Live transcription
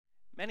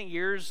Many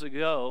years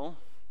ago,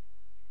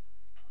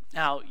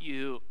 now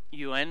you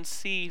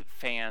UNC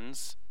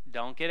fans,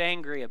 don't get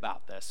angry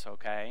about this,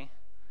 okay?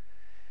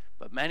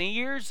 But many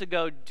years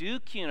ago,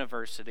 Duke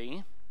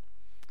University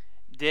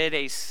did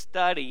a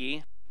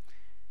study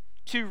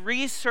to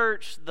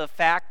research the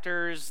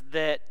factors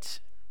that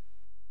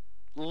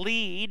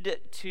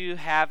lead to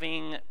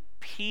having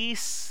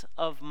peace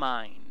of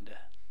mind.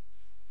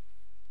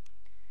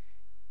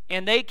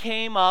 And they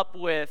came up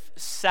with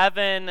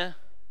 7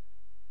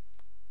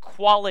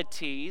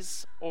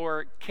 qualities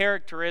or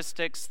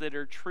characteristics that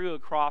are true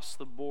across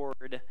the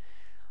board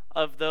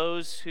of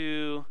those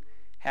who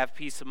have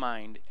peace of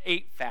mind.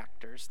 8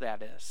 factors,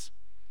 that is.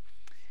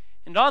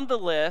 And on the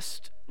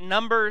list,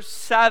 number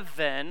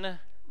 7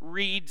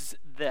 reads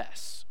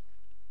this: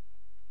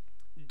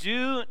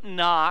 do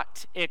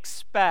not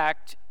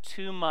expect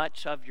too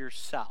much of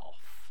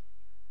yourself.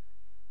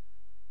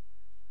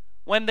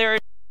 When there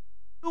is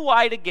too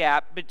wide a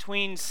gap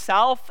between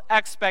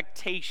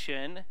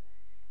self-expectation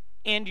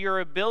and your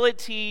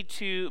ability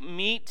to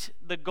meet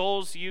the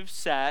goals you've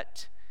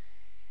set,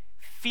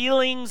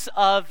 feelings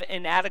of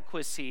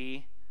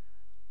inadequacy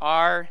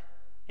are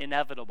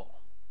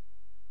inevitable.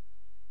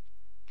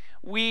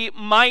 We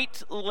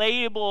might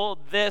label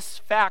this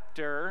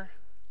factor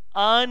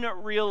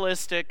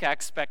unrealistic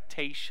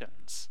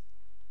expectations.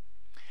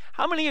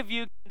 How many of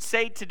you can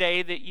say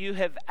today that you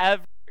have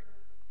ever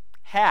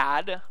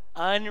had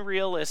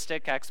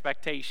unrealistic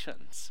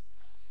expectations?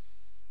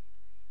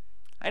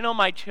 I know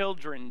my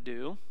children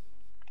do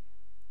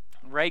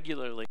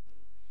regularly.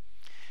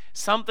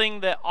 Something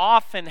that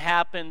often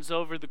happens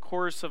over the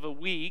course of a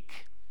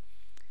week,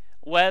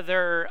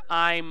 whether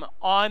I'm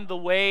on the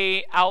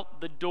way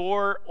out the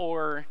door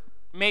or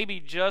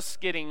maybe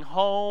just getting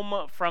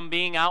home from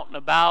being out and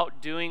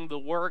about doing the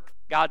work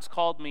God's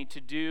called me to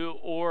do,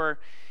 or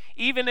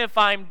even if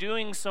I'm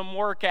doing some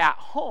work at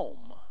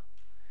home,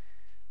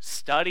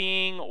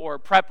 studying or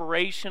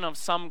preparation of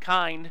some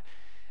kind,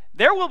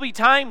 there will be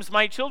times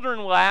my children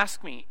will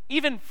ask me,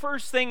 even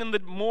first thing in the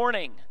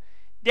morning,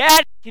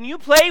 "Dad, can you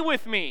play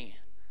with me?"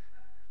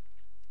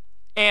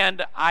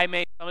 And I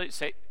may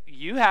say,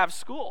 "You have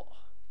school.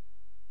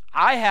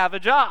 I have a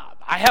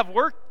job. I have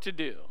work to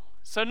do.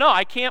 So no,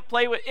 I can't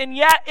play with," and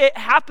yet it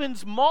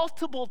happens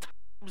multiple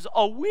times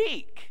a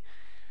week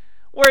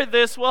where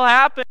this will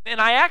happen.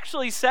 And I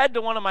actually said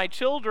to one of my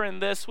children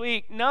this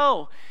week,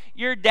 "No,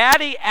 your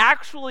daddy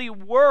actually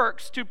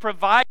works to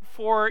provide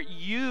for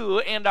you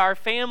and our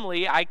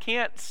family. I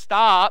can't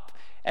stop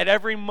at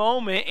every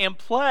moment and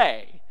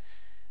play.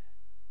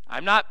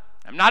 I'm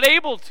not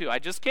able to. I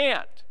just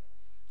can't.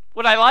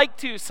 Would I like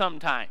to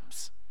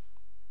sometimes?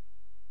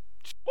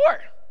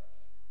 Sure.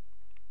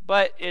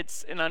 But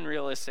it's an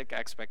unrealistic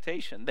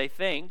expectation. They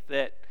think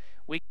that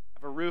we can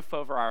have a roof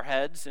over our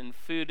heads and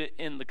food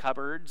in the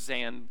cupboards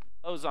and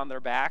clothes on their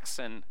backs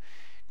and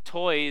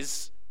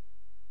toys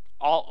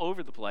all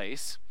over the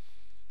place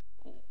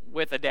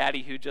with a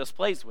daddy who just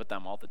plays with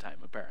them all the time,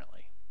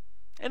 apparently.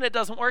 And it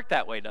doesn't work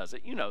that way, does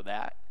it? You know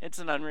that. It's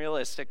an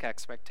unrealistic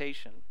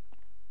expectation.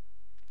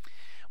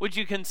 Would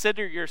you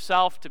consider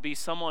yourself to be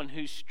someone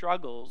who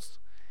struggles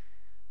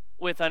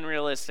with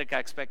unrealistic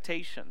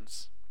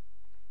expectations?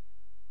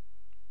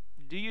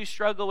 Do you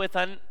struggle with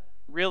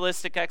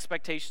unrealistic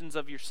expectations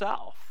of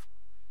yourself?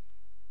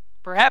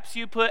 Perhaps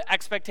you put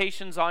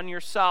expectations on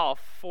yourself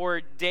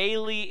for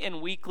daily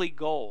and weekly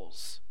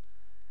goals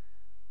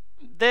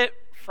that,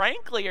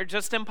 frankly, are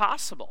just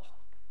impossible.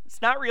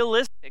 It's not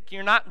realistic.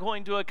 You're not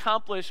going to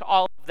accomplish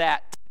all of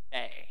that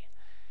today.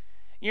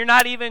 You're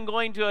not even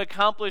going to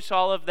accomplish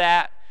all of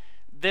that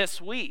this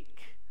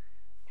week.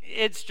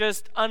 It's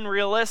just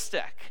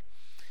unrealistic.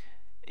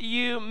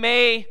 You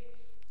may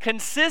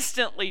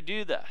consistently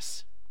do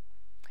this.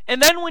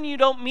 And then when you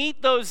don't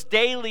meet those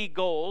daily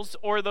goals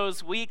or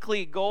those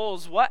weekly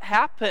goals, what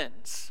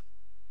happens?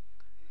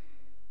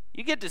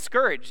 You get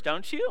discouraged,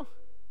 don't you?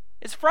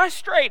 It's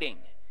frustrating.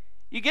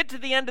 You get to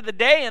the end of the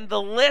day and the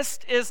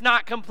list is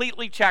not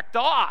completely checked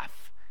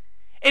off.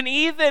 And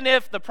even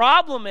if the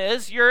problem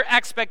is your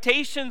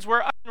expectations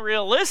were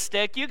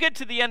unrealistic, you get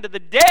to the end of the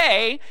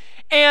day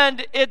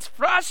and it's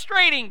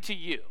frustrating to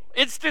you.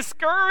 It's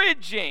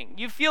discouraging.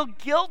 You feel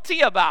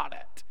guilty about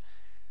it.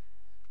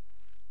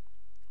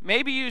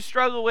 Maybe you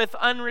struggle with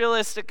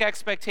unrealistic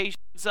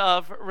expectations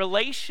of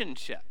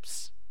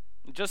relationships,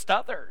 just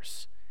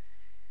others.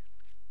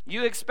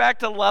 You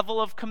expect a level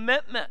of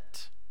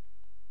commitment,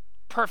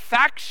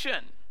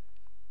 perfection,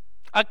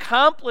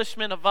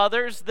 accomplishment of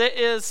others that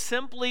is,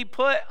 simply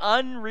put,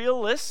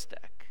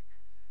 unrealistic.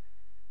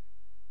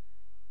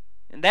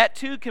 And that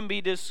too can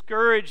be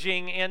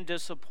discouraging and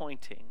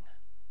disappointing.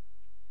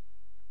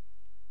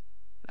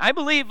 I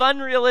believe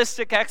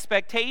unrealistic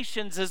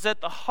expectations is at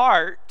the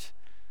heart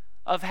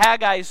of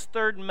Haggai's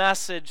 3rd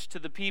message to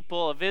the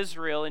people of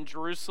Israel in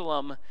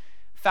Jerusalem,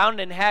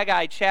 found in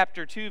Haggai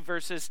chapter 2,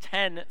 verses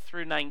 10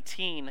 through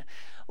 19.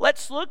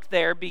 Let's look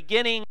there,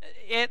 beginning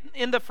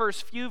in the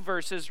first few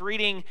verses,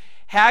 reading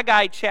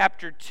Haggai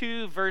chapter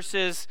 2,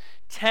 verses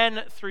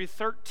 10 through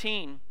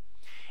 13.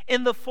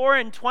 In the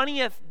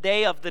 24th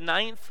day of the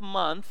 9th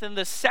month, in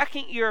the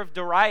 2nd year of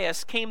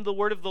Darius, came the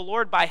word of the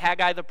Lord by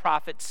Haggai the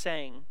prophet,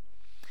 saying,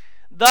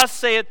 Thus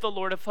saith the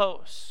Lord of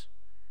hosts,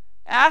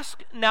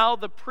 Ask now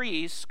the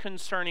priests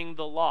concerning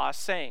the law,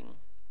 saying,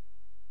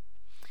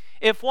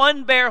 If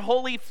one bear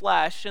holy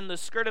flesh in the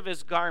skirt of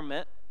his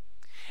garment,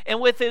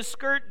 and with his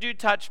skirt do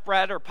touch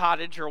bread or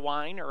pottage or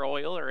wine or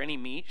oil or any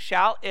meat,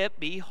 shall it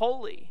be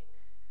holy?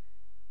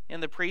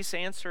 And the priests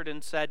answered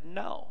and said,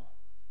 No.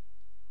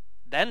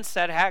 Then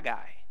said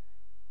Haggai,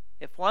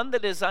 If one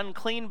that is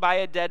unclean by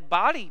a dead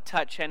body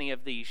touch any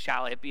of these,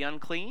 shall it be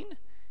unclean?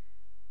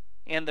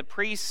 And the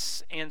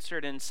priests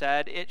answered and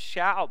said, It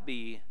shall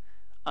be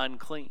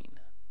unclean.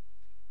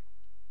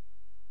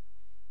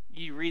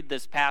 You read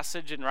this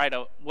passage and right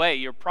away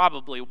you're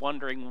probably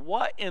wondering,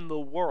 what in the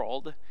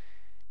world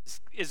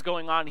is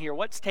going on here?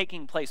 What's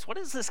taking place? What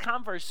is this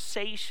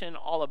conversation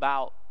all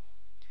about?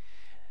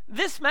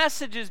 This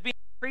message is being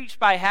preached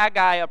by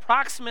Haggai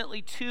approximately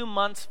 2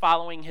 months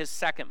following his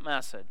second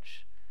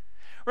message.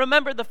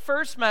 Remember, the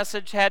first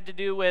message had to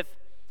do with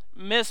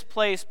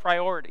misplaced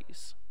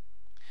priorities.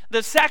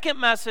 The second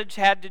message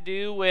had to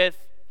do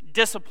with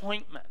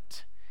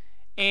disappointment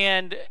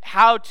and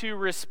how to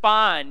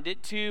respond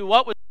to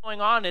what was going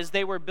on as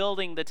they were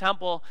building the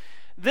temple.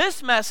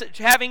 This message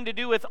having to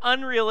do with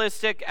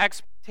unrealistic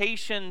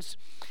expectations.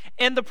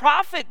 And the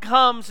prophet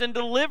comes and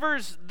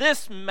delivers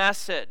this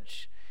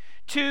message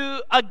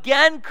to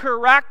again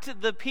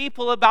correct the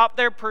people about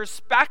their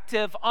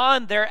perspective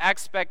on their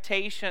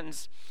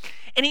expectations.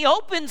 And he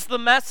opens the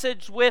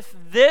message with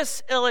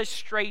this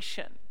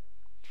illustration.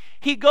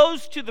 He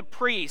goes to the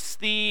priests,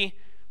 the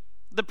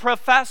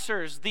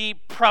professors, the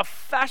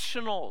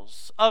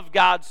professionals of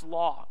God's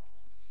law.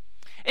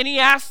 And he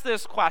asks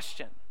this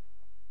question.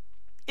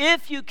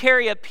 If you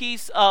carry a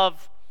piece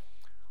of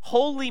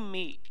holy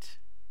meat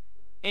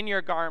in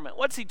your garment,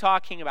 what's he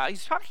talking about?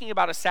 He's talking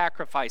about a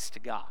sacrifice to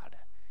God.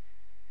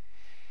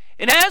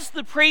 And as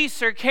the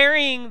priests are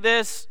carrying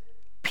this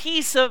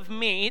piece of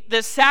meat,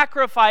 this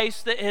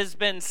sacrifice that has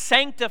been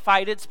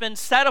sanctified, it's been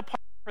set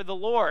apart for the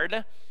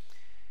Lord,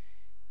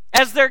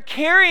 as they're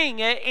carrying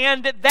it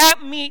and that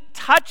meat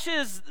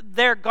touches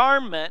their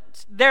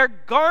garment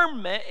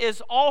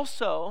is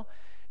also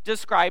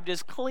described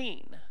as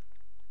clean.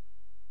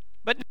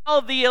 But now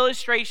the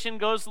illustration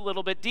goes a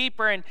little bit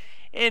deeper, and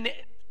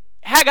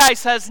Haggai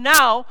says,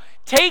 now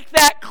take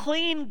that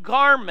clean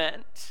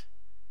garment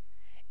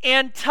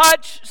and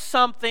touch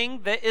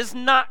something that is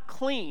not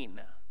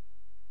clean,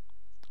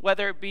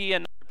 whether it be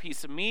another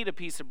piece of meat, a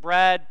piece of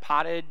bread,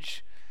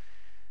 pottage,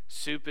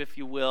 soup, if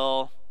you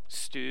will,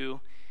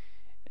 stew,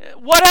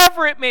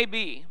 whatever it may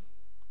be.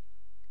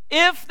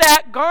 If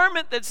that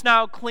garment that's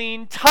now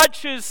clean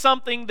touches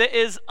something that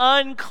is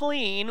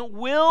unclean,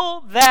 will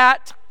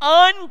that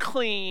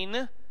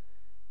unclean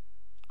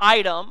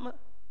item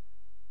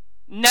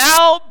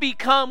now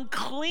become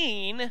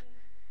clean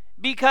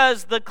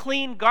because the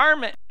clean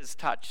garment has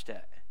touched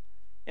it?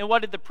 And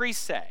what did the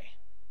priest say?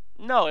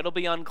 No, it'll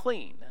be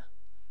unclean.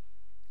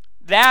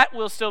 That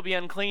will still be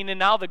unclean, and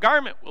now the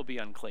garment will be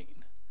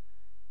unclean.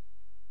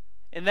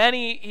 And then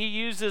he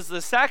uses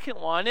the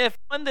second one. If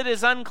one that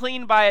is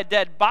unclean by a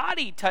dead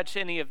body touch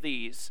any of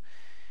these,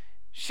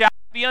 shall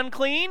it be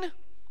unclean?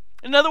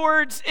 In other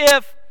words,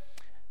 if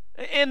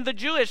in the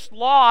Jewish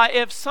law,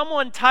 if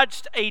someone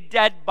touched a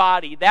dead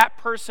body, that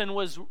person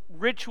was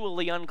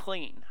ritually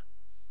unclean.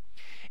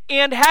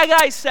 And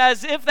Haggai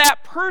says, if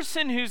that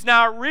person who's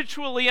now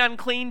ritually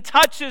unclean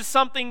touches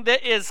something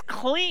that is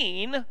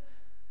clean,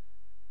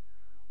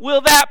 will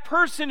that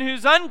person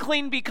who's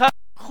unclean become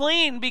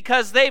clean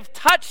because they've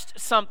touched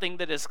something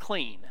that is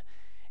clean?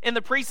 And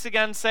the priests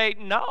again say,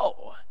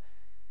 no.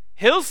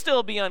 He'll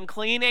still be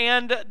unclean,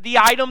 and the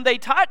item they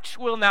touch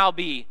will now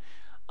be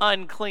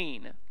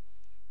unclean.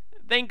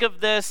 Think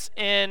of this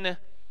in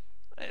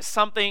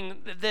something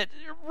that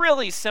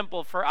really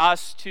simple for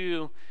us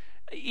to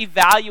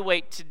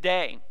evaluate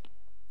today.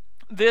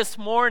 This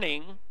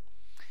morning,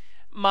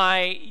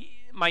 my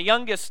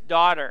youngest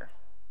daughter,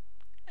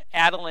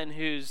 Adeline,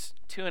 who's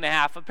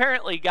 2.5,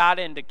 apparently got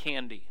into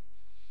candy.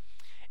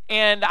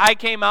 And I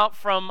came out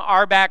from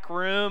our back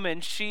room,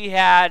 and she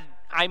had,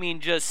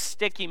 just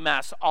sticky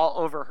mess all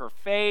over her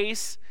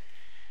face.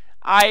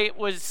 I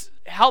was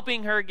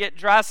helping her get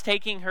dressed,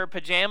 taking her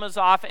pajamas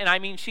off,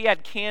 and she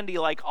had candy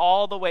like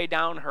all the way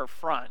down her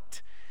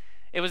front.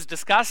 It was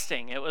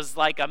disgusting. It was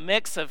like a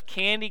mix of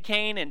candy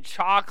cane and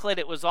chocolate.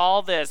 It was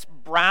all this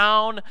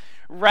brown,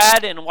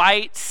 red, and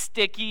white,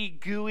 sticky,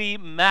 gooey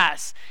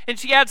mess. And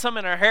she had some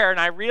in her hair, and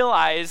I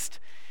realized,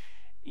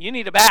 you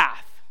need a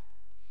bath.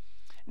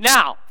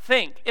 Now,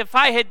 think, if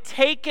I had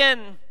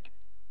taken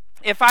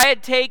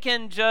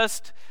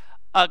just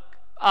a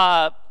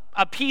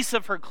piece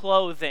of her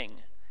clothing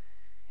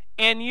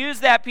and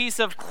used that piece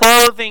of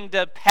clothing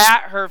to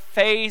pat her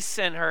face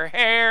and her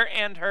hair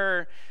and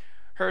her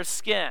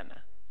skin,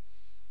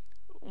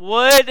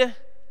 would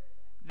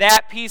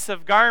that piece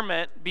of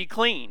garment be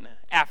clean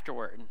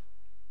afterward?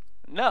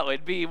 No,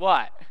 it'd be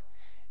what?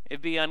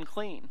 It'd be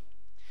unclean.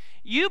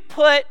 You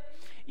put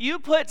You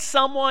put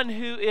someone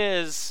who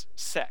is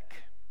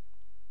sick,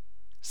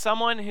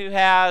 someone who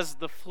has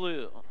the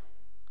flu,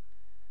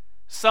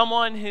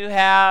 someone who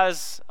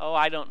has,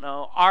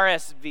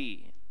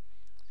 RSV,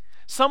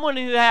 someone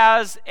who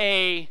has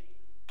a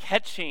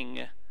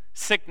catching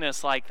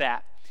sickness like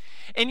that.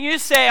 And you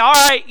say, all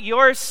right,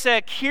 you're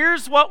sick.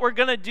 Here's what we're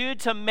going to do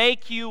to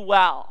make you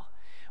well.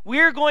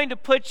 We're going to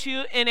put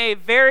you in a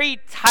very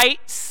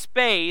tight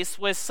space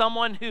with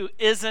someone who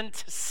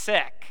isn't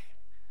sick.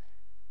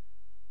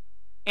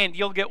 And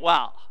you'll get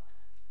well.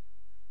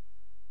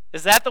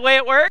 Is that the way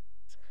it works?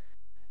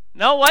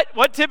 No,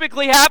 what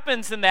typically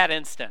happens in that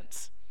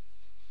instance?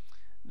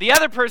 The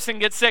other person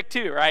gets sick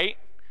too, right?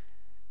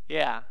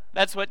 Yeah,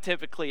 that's what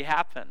typically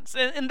happens.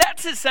 And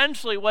that's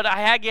essentially what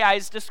Haggai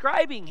is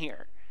describing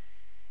here.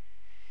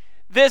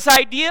 This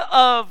idea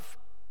of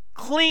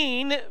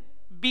clean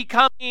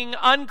becoming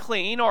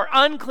unclean or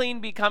unclean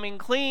becoming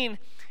clean,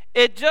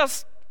 it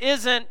just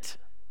isn't,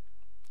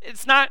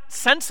 it's not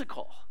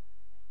sensical.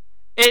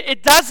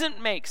 It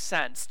doesn't make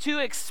sense. To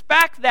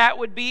expect that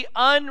would be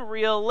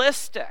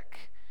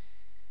unrealistic.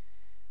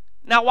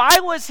 Now, why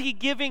was he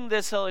giving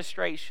this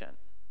illustration?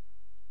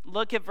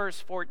 Look at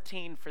verse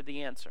 14 for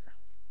the answer.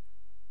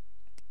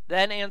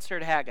 Then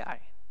answered Haggai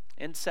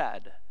and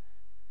said,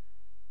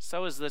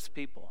 so is this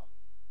people,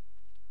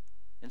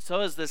 and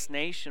so is this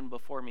nation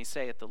before me,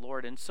 saith the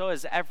Lord, and so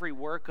is every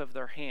work of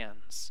their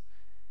hands,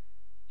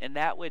 and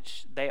that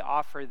which they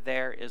offer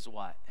there is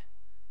what?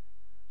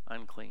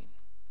 Unclean.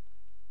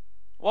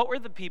 What were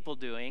the people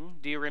doing?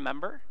 Do you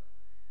remember?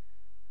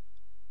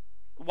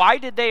 Why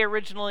did they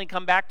originally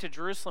come back to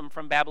Jerusalem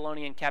from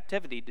Babylonian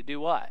captivity? To do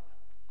what?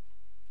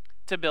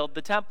 To build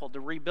the temple,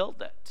 to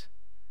rebuild it.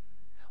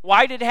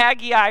 Why did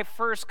Haggai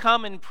first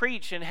come and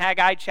preach in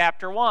Haggai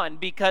chapter 1?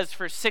 Because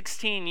for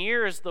 16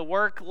 years the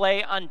work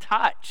lay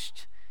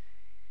untouched.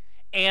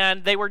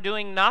 And they were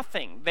doing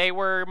nothing. They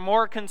were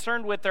more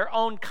concerned with their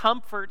own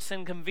comforts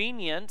and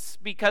convenience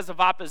because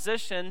of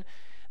opposition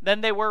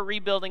than they were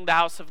rebuilding the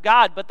house of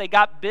God. But they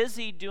got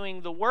busy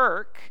doing the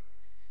work.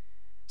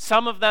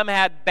 Some of them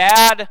had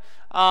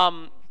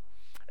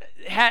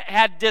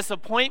had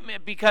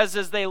disappointment because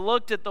as they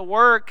looked at the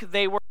work,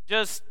 they were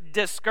just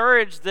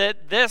discouraged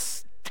that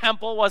this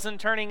temple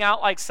wasn't turning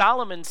out like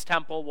Solomon's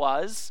temple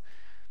was.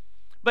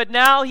 But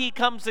now he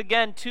comes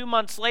again 2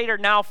 months later,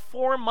 now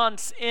 4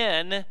 months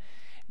in,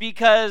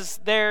 because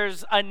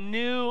there's a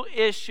new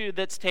issue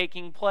that's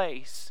taking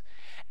place.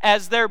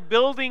 As they're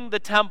building the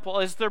temple,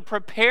 as they're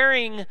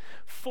preparing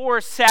for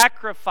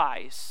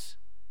sacrifice,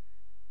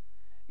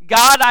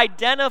 God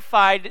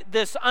identified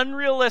this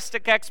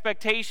unrealistic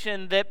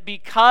expectation that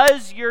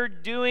because you're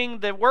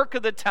doing the work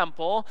of the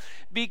temple,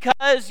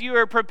 because you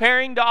are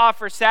preparing to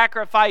offer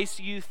sacrifice,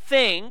 you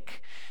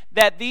think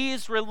that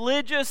these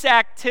religious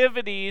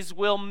activities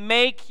will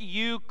make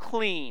you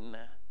clean.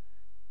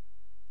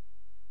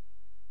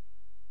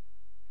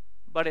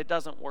 But it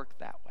doesn't work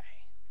that way.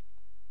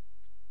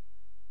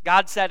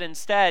 God said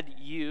instead,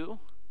 you,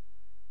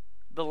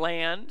 the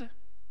land,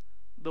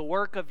 the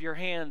work of your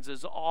hands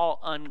is all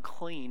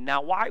unclean.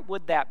 Now, why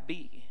would that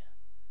be?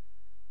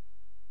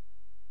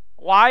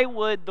 Why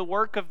would the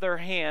work of their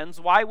hands,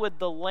 why would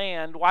the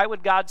land, why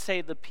would God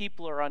say the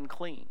people are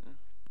unclean?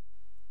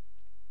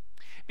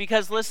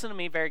 Because listen to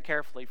me very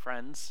carefully,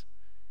 friends.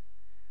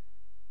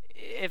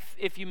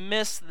 If you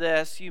miss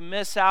this, you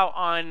miss out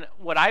on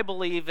what I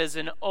believe is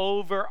an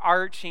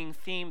overarching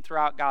theme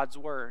throughout God's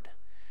Word.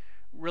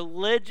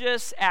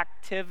 Religious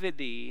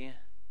activity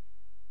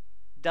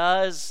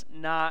does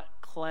not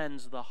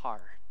cleanse the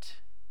heart.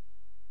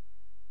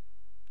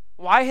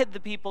 Why had the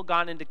people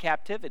gone into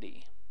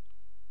captivity?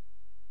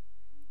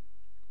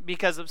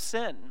 Because of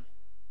sin.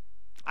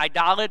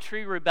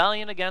 Idolatry,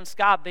 rebellion against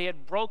God. They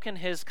had broken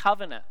His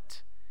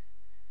covenant.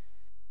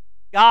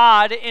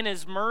 God, in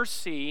His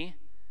mercy,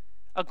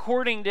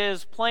 according to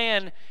His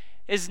plan,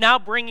 is now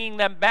bringing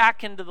them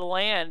back into the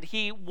land.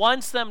 He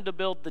wants them to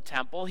build the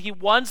temple. He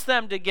wants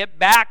them to get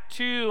back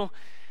to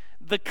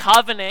the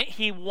covenant.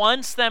 He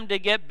wants them to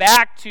get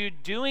back to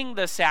doing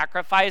the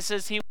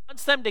sacrifices. He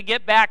wants them to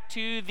get back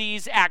to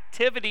these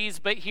activities.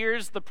 But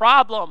here's the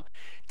problem.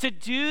 To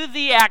do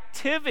the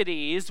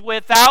activities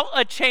without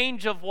a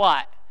change of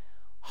what?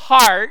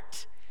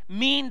 Heart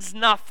means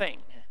nothing.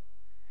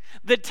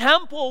 The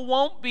temple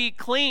won't be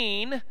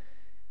clean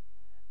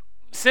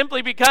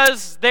simply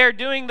because they're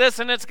doing this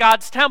and it's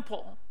God's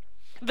temple.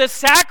 The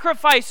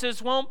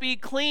sacrifices won't be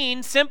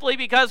clean simply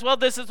because, well,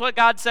 this is what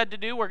God said to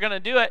do, we're going to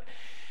do it.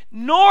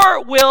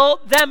 Nor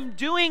will them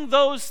doing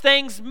those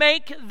things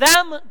make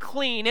them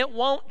clean. It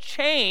won't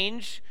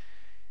change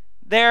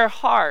their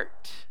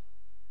heart.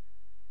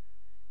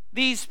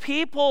 These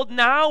people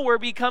now were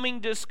becoming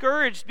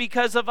discouraged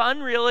because of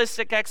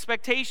unrealistic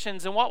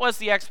expectations. And what was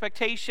the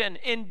expectation?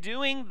 In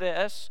doing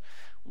this,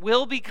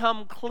 we'll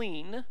become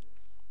clean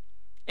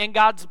and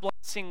God's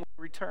blessing will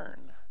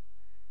return.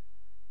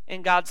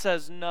 And God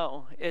says,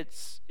 no,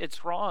 it's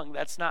wrong.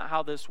 That's not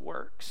how this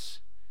works.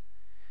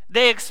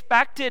 They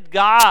expected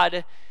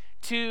God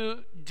to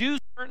do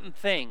certain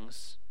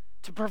things,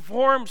 to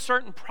perform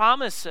certain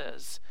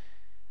promises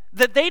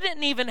that they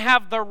didn't even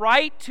have the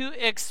right to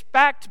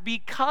expect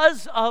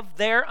because of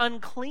their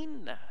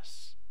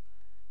uncleanness.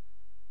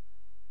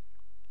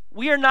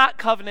 We are not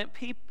covenant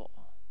people.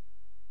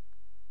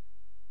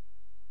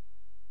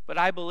 But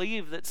I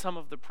believe that some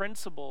of the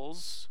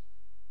principles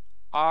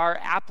are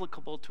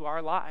applicable to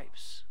our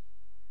lives.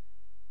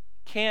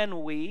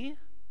 Can we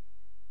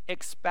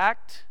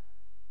expect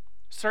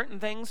certain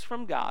things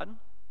from God?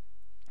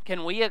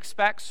 Can we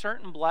expect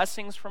certain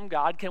blessings from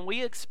God? Can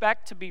we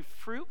expect to be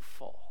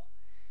fruitful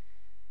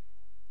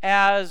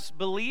as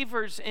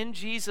believers in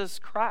Jesus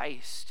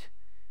Christ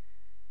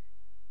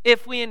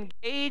if we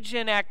engage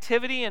in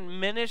activity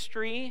and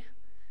ministry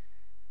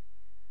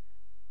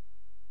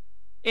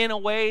in a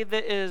way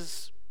that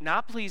is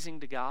not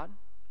pleasing to God,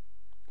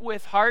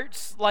 with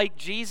hearts, like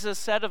Jesus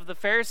said of the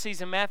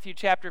Pharisees in Matthew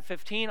chapter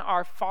 15,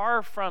 are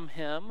far from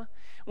Him,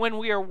 when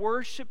we are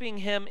worshiping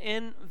Him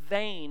in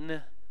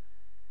vain?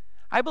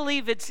 I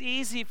believe it's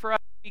easy for us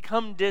to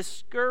become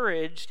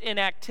discouraged in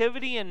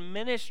activity and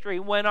ministry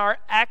when our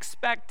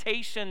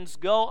expectations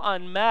go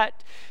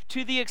unmet,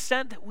 to the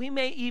extent that we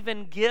may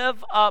even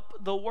give up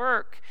the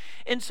work.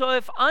 And so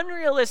if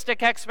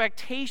unrealistic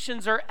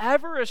expectations are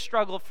ever a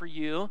struggle for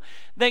you,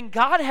 then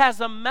God has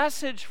a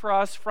message for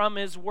us from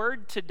His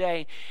Word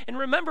today. And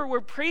remember, we're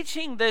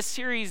preaching this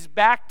series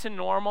Back to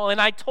Normal, and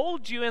I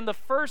told you in the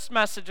first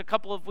message a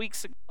couple of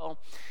weeks ago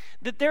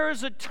that there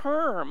is a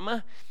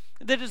term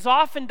that is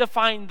often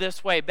defined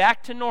this way: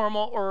 back to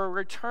normal, or a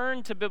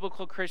return to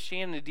biblical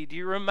Christianity. Do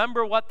you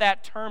remember what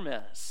that term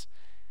is?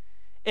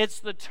 It's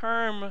the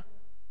term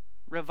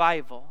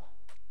revival.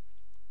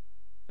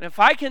 And if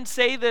I can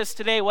say this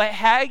today, what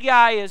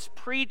Haggai is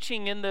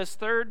preaching in this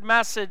third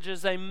message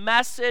is a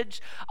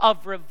message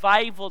of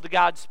revival to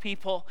God's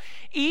people.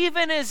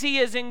 Even as he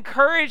is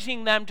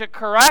encouraging them to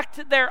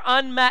correct their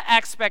unmet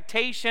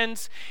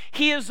expectations,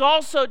 he is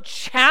also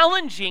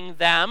challenging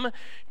them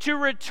to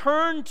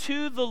return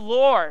to the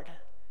Lord,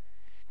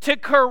 to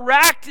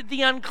correct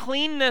the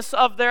uncleanness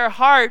of their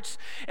hearts.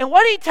 And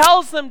what he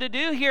tells them to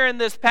do here in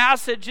this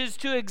passage is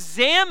to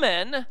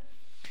examine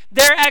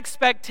their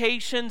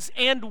expectations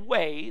and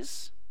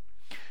ways,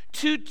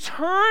 to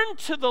turn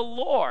to the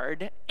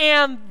Lord,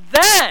 and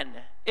then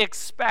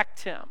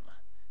expect Him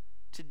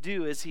to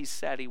do as He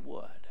said He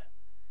would.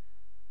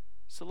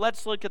 So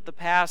let's look at the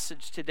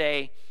passage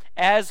today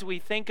as we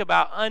think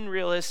about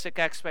unrealistic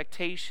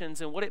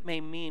expectations and what it may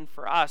mean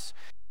for us.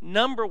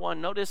 Number one,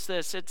 notice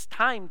this: it's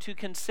time to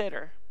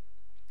consider.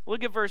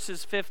 Look at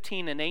verses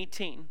 15 and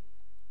 18.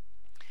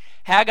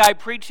 Haggai,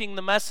 preaching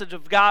the message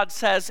of God,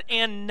 says,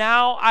 "And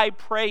now I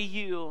pray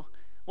you."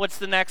 What's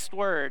the next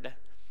word?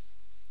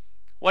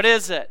 What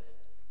is it?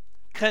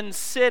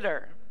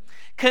 Consider.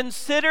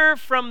 Consider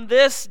from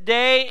this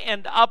day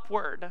and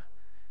upward.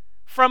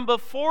 From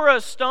before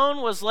a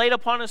stone was laid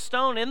upon a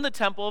stone in the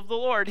temple of the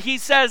Lord. He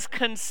says,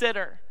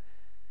 consider.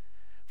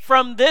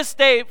 From this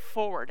day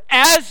forward,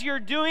 as you're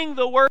doing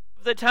the work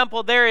of the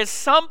temple, there is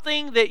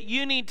something that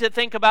you need to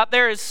think about.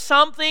 There is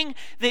something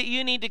that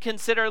you need to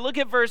consider. Look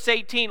at verse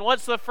 18.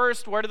 What's the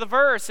first word of the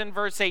verse in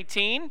verse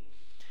 18?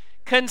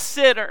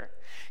 Consider.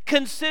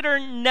 Consider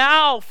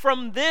now,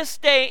 from this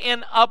day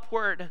and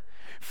upward,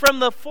 from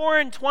the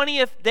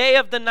 24th day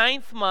of the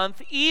 9th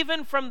month,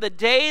 even from the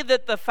day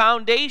that the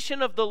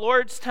foundation of the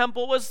Lord's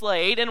temple was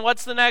laid. And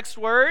what's the next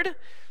word?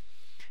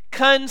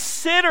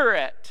 Consider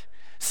it.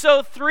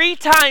 So 3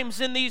 times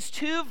in these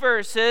 2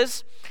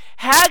 verses,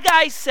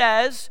 Haggai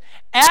says,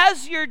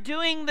 as you're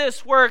doing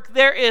this work,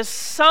 there is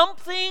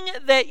something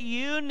that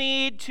you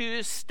need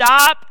to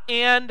stop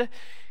and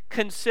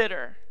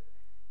consider.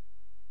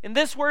 And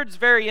this word's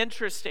very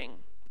interesting.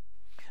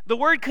 The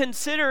word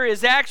consider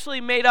is actually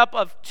made up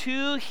of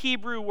 2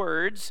 Hebrew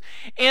words,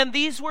 and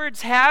these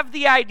words have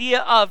the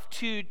idea of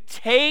to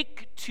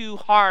take to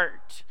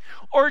heart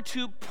or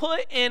to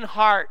put in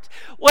heart.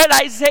 What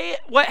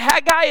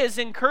Haggai is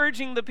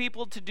encouraging the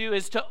people to do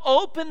is to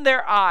open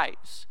their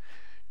eyes,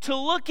 to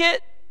look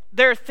at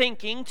their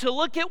thinking, to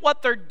look at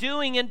what they're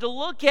doing, and to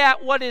look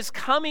at what is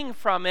coming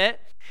from it,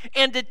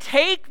 and to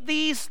take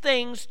these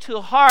things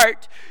to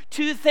heart,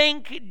 to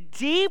think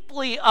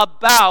deeply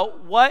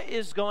about what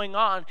is going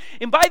on.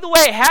 And by the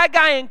way,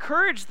 Haggai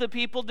encouraged the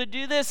people to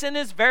do this in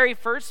his very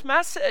first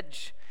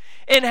message.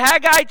 In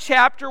Haggai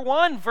chapter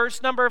 1,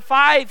 verse number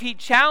 5, he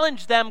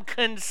challenged them,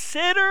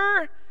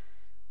 consider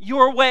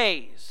your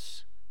ways.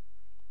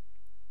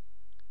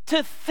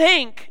 To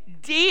think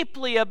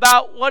deeply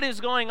about what is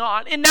going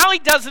on. And now he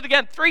does it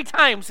again 3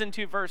 times in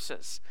 2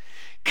 verses.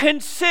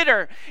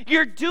 Consider,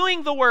 you're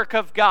doing the work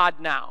of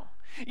God now.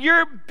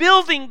 You're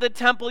building the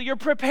temple. You're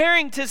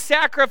preparing to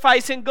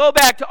sacrifice and go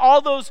back to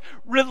all those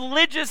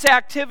religious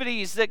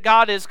activities that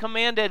God has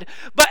commanded.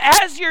 But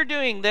as you're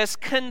doing this,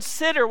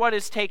 consider what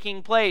is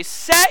taking place.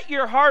 Set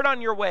your heart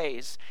on your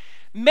ways.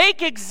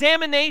 Make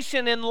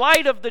examination in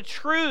light of the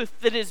truth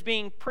that is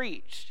being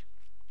preached.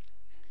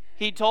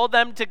 He told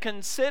them to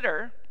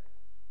consider,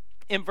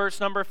 in verse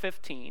number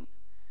 15,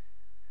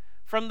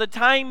 from the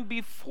time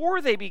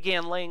before they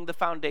began laying the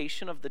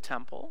foundation of the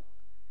temple,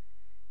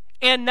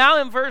 And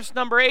now in verse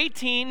number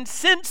 18,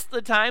 since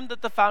the time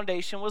that the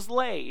foundation was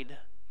laid.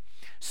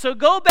 So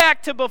go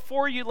back to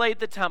before you laid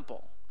the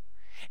temple.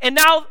 And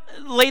now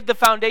laid the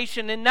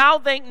foundation. And now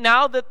think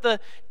now that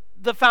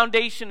the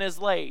foundation is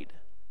laid.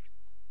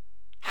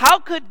 How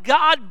could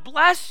God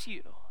bless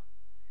you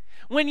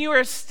when you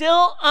are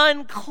still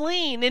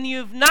unclean and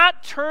you've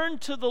not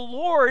turned to the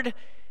Lord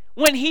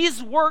when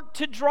He's worked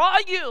to draw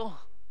you?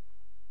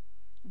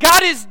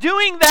 God is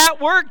doing that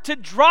work to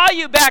draw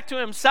you back to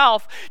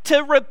Himself,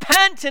 to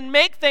repent and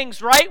make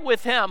things right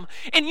with Him.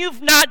 And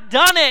you've not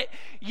done it.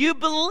 You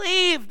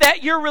believe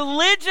that your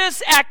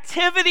religious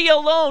activity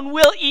alone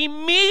will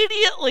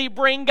immediately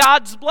bring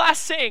God's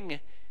blessing.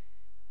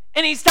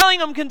 And He's telling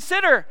them,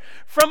 consider,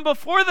 from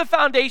before the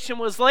foundation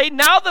was laid,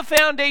 now the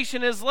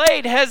foundation is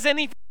laid. Has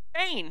anything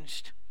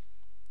changed?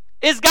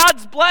 Is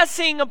God's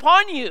blessing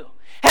upon you?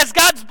 Has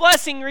God's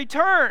blessing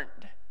returned?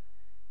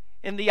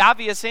 And the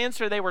obvious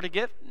answer they were to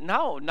give,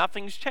 no,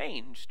 nothing's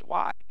changed.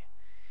 Why?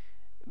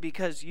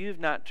 Because you've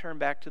not turned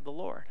back to the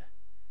Lord.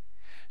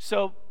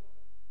 So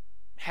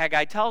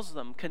Haggai tells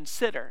them,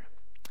 consider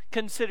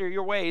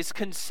your ways,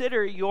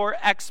 consider your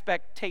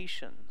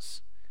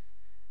expectations.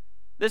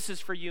 This is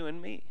for you and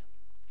me.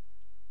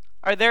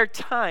 Are there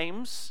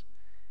times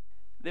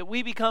that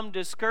we become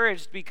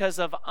discouraged because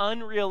of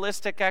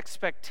unrealistic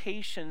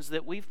expectations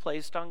that we've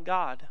placed on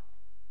God?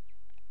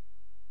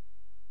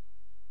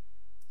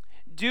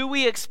 Do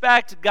we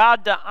expect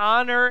God to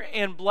honor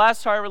and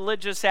bless our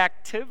religious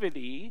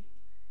activity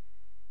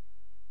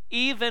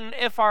even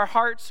if our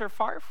hearts are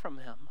far from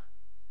Him?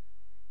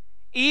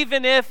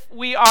 Even if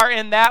we are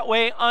in that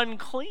way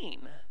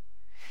unclean?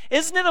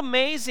 Isn't it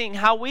amazing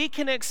how we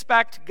can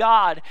expect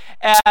God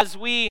as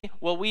we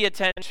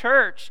attend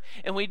church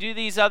and we do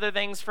these other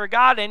things for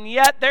God, and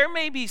yet there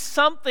may be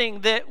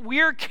something that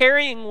we're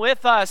carrying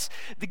with us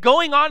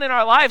going on in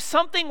our lives,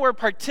 something we're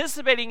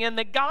participating in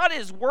that God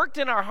has worked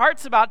in our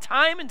hearts about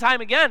time and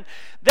time again.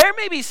 There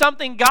may be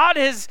something God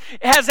has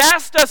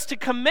asked us to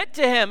commit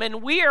to Him,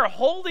 and we are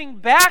holding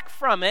back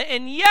from it,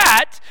 and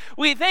yet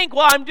we think,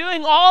 well, I'm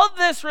doing all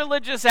this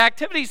religious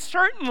activity.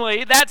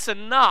 Certainly that's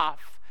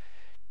enough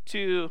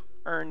to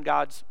earn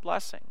God's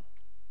blessing.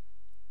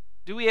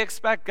 Do we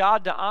expect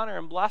God to honor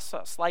and bless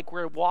us like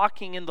we're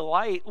walking in the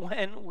light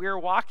when we're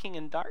walking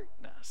in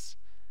darkness?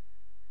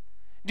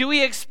 Do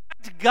we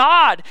expect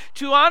God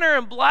to honor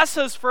and bless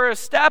us for a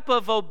step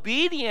of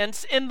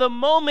obedience in the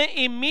moment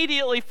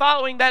immediately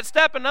following that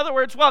step? In other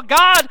words, well,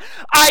 God,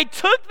 I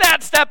took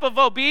that step of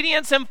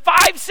obedience and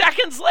 5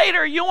 seconds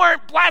later you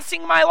weren't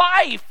blessing my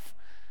life.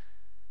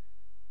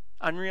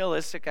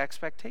 Unrealistic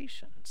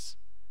expectations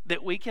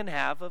that we can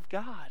have of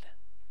God.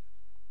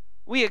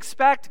 We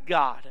expect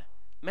God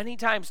many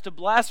times to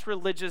bless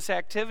religious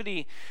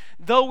activity,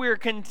 though we're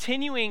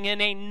continuing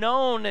in a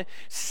known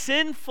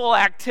sinful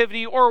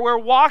activity or we're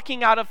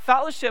walking out of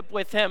fellowship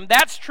with Him.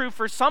 That's true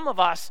for some of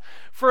us.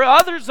 For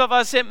others of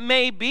us, it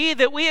may be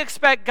that we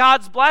expect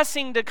God's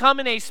blessing to come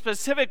in a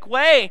specific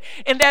way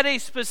and at a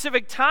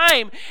specific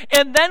time,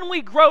 and then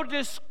we grow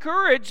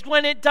discouraged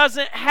when it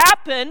doesn't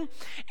happen,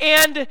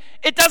 and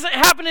it doesn't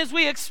happen as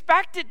we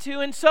expect it to,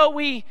 and so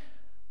we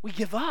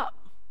give up.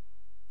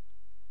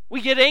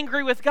 We get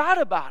angry with God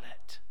about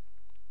it.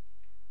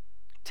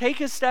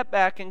 Take a step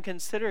back and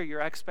consider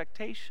your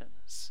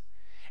expectations,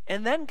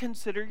 and then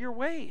consider your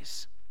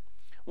ways.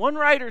 One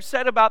writer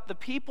said about the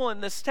people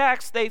in this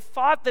text, they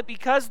thought that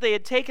because they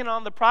had taken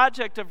on the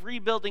project of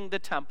rebuilding the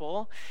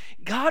temple,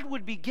 God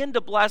would begin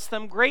to bless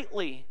them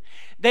greatly.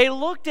 They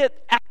looked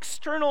at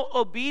external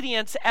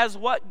obedience as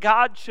what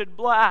God should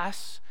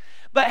bless.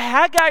 But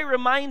Haggai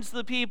reminds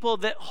the people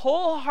that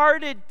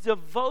wholehearted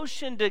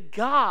devotion to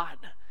God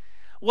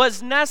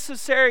was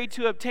necessary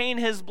to obtain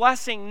His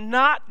blessing,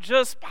 not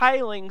just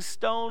piling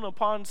stone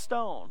upon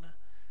stone.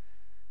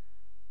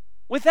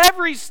 With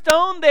every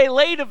stone they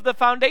laid of the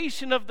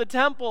foundation of the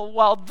temple,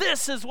 well,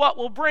 this is what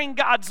will bring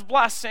God's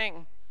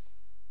blessing.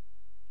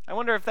 I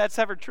wonder if that's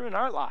ever true in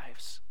our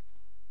lives.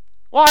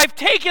 Well, I've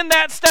taken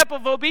that step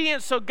of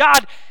obedience, so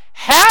God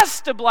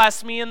has to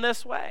bless me in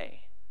this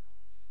way.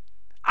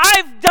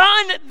 I've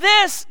done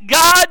this,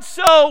 God,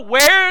 so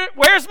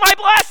where's my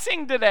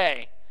blessing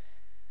today?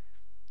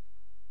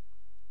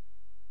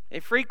 A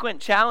frequent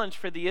challenge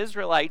for the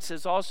Israelites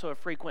is also a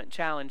frequent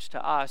challenge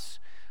to us.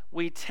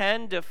 We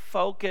tend to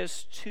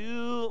focus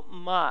too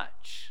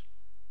much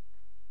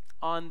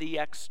on the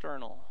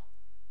external,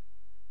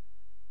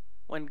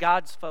 when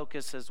God's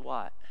focus is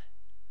what?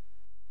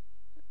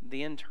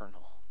 The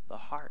internal, the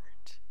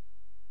heart.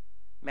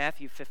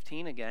 Matthew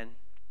 15 again.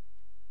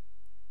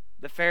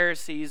 The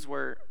Pharisees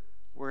were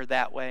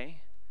that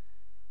way.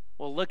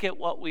 Well, look at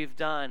what we've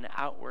done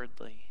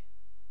outwardly.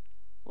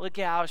 Look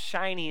at how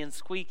shiny and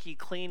squeaky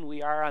clean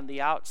we are on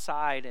the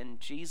outside. And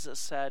Jesus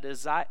said,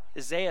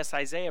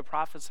 Isaiah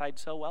prophesied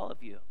so well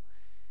of you.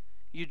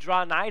 You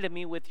draw nigh to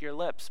me with your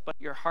lips, but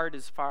your heart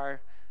is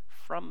far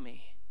from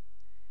me.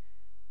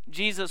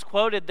 Jesus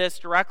quoted this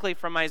directly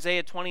from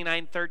Isaiah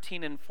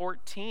 29:13 and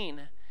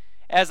 14,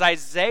 as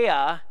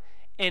Isaiah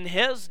in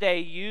his day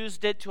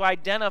used it to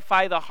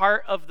identify the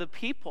heart of the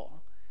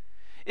people.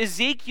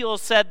 Ezekiel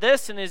said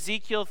this in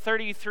Ezekiel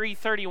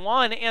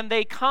 33:31, "And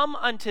they come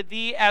unto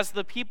thee as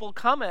the people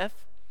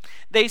cometh.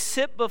 They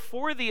sit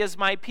before thee as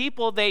my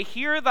people. They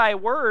hear thy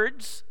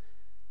words,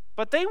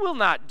 but they will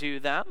not do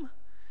them.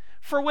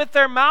 For with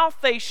their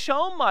mouth they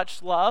show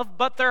much love,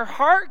 but their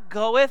heart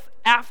goeth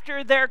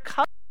after their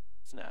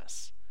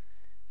covetousness."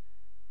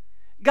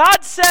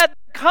 God said,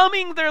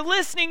 coming, they're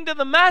listening to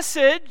the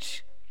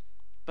message,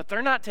 but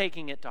they're not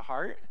taking it to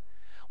heart.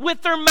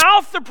 With their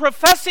mouth, they're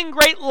professing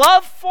great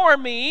love for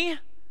me,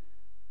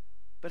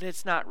 but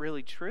it's not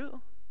really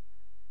true.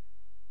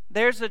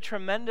 There's a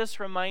tremendous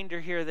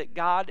reminder here that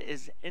God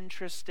is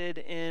interested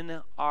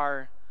in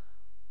our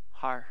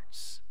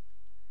hearts.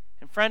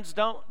 And friends,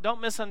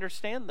 don't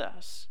misunderstand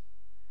this.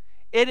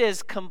 It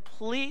is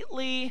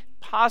completely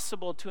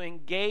possible to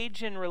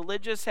engage in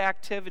religious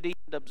activity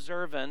and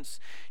observance,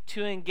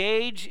 to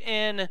engage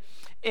in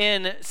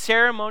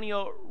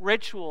ceremonial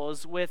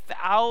rituals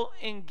without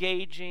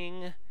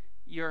engaging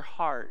your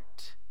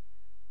heart.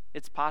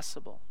 It's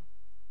possible.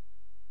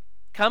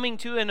 Coming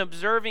to and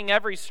observing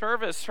every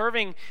service,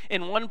 serving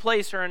in one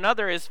place or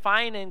another is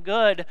fine and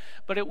good,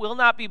 but it will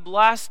not be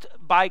blessed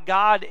by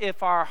God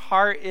if our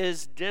heart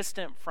is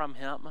distant from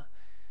Him.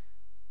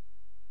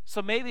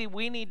 So maybe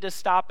we need to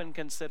stop and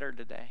consider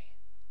today.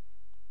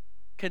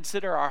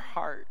 Consider our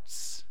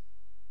hearts.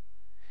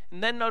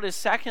 And then notice,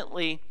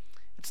 secondly,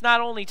 it's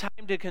not only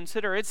time to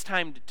consider, it's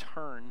time to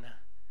turn.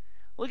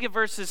 Look at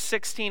verses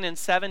 16 and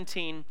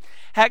 17.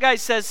 Haggai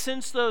says,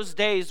 "Since those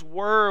days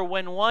were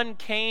when one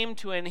came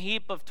to an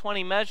heap of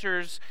 20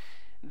 measures,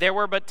 there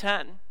were but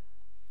 10.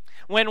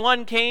 When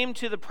one came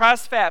to the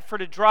press vat for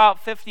to draw out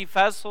 50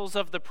 vessels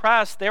of the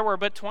press, there were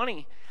but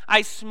 20.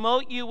 I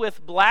smote you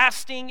with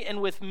blasting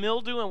and with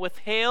mildew and with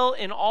hail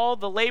in all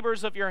the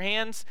labors of your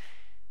hands."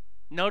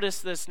 Notice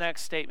this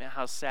next statement,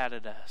 how sad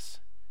it is.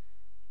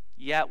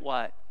 "Yet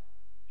what?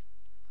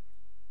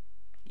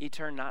 Ye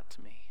turn not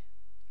to me,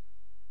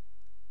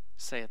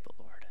 saith the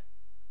Lord."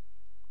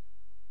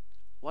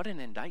 What an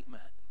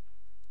indictment.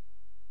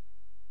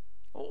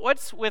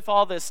 What's with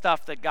all this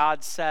stuff that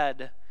God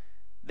said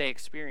they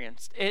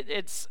experienced?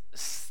 It's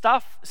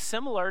stuff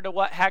similar to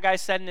what Haggai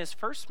said in his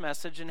first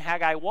message in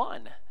Haggai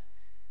 1.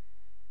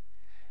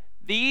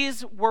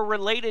 These were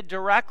related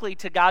directly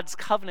to God's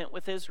covenant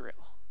with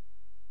Israel.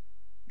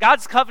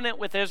 God's covenant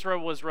with Israel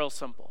was real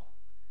simple.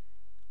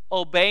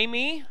 Obey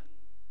me,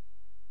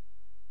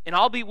 and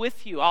I'll be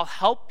with you. I'll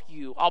help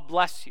you. I'll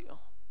bless you.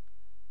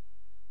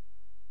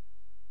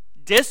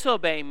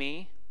 Disobey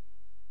me,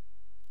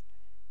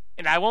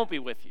 and I won't be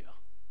with you.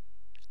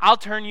 I'll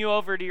turn you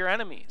over to your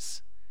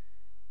enemies.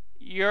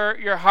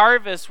 Your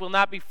harvest will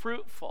not be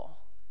fruitful.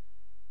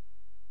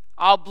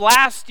 I'll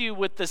blast you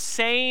with the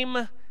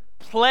same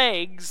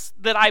plagues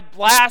that I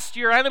blast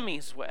your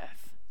enemies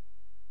with.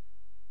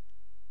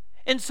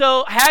 And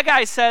so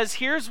Haggai says,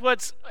 here's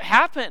what's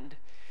happened.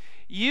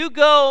 You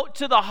go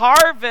to the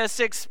harvest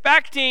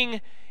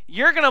expecting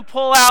you're going to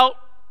pull out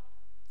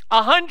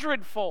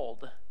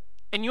 100-fold,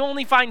 and you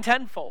only find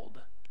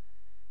 10-fold.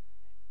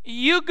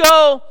 You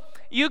go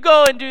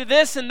and do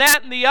this and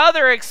that and the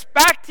other,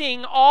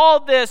 expecting all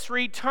this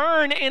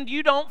return, and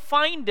you don't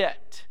find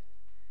it.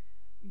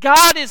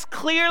 God is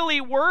clearly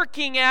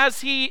working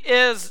as He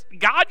is,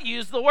 God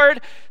used the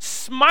word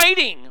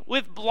smiting,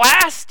 with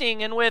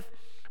blasting and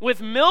with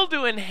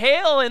mildew and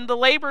hail in the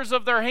labors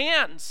of their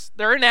hands.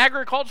 They're an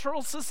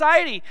agricultural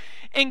society.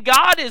 And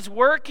God is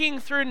working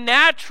through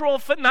natural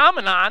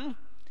phenomenon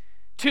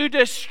to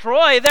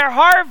destroy their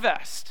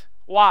harvest.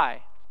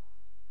 Why?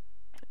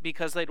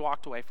 Because they'd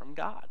walked away from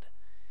God.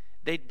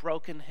 They'd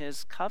broken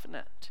His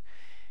covenant.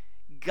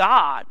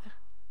 God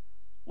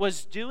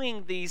was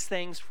doing these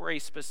things for a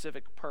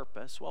specific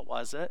purpose. What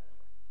was it?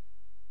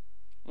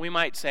 We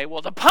might say,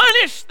 well, to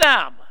punish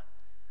them,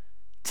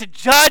 to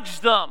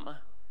judge them,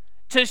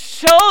 to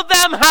show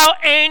them how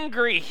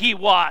angry He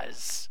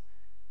was.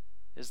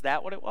 Is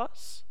that what it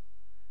was?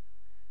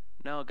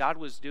 No, God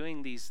was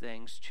doing these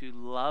things to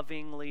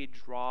lovingly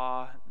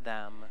draw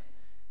them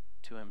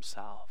to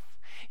Himself.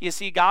 You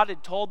see, God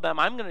had told them,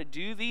 I'm going to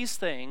do these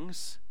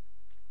things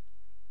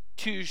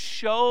to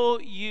show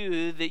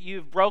you that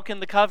you've broken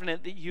the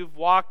covenant, that you've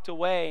walked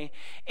away.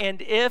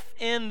 And if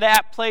in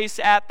that place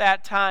at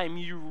that time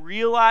you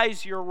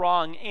realize you're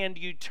wrong and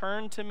you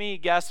turn to me,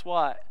 guess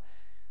what?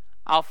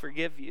 I'll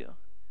forgive you.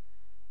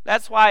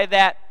 That's why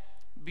that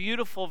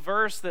beautiful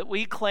verse that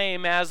we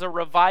claim as a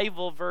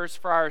revival verse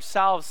for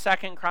ourselves,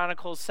 2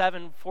 Chronicles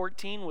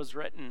 7:14 was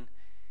written.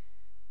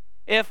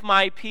 If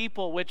my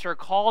people, which are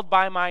called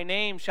by my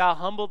name, shall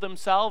humble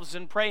themselves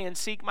and pray and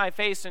seek my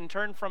face and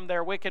turn from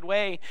their wicked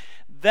way,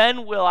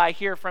 then will I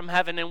hear from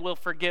heaven and will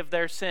forgive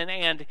their sin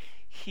and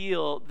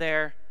heal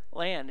their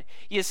land.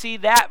 You see,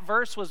 that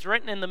verse was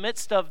written in the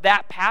midst of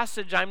that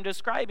passage I'm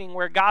describing,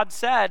 where God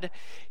said,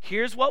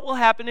 here's what will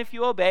happen if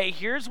you obey,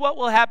 here's what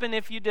will happen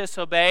if you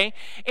disobey,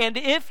 and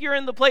if you're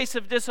in the place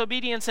of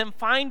disobedience and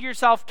find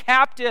yourself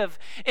captive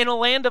in a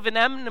land of an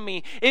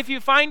enemy, if you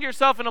find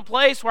yourself in a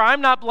place where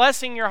I'm not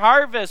blessing your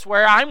harvest,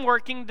 where I'm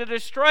working to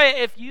destroy it,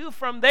 if you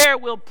from there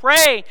will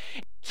pray,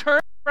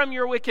 turn from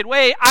your wicked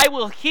way, I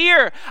will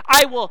hear,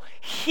 I will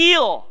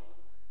heal,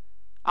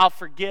 I'll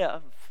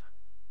forgive.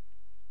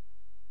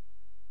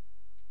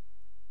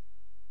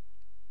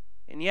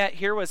 And yet,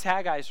 here was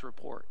Haggai's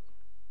report.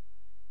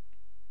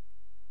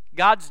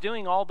 God's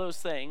doing all those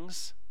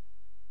things.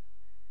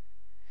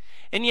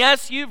 And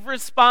yes, you've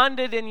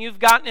responded and you've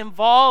gotten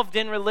involved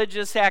in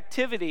religious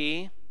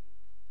activity.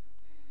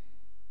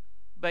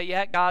 But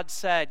yet God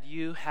said,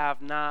 you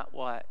have not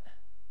what?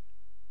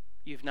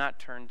 You've not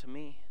turned to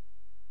me.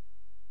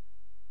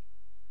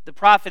 The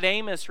prophet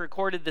Amos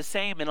recorded the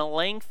same in a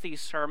lengthy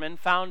sermon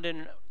found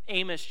in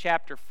Amos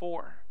chapter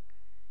 4.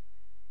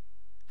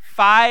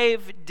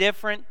 5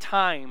 different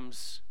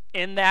times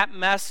in that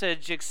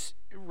message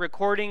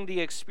recording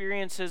the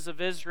experiences of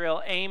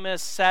Israel,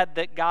 Amos said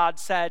that God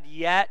said,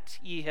 yet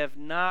ye have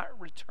not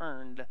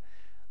returned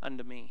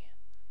unto me.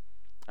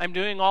 I'm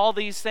doing all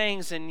these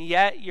things and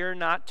yet you're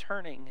not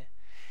turning.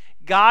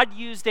 God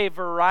used a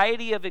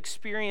variety of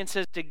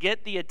experiences to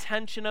get the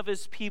attention of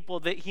his people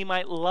that he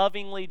might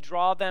lovingly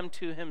draw them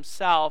to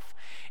himself,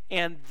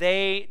 and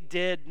they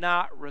did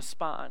not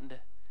respond.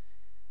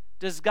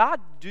 Does God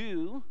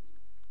do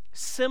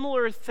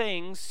similar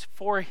things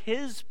for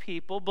his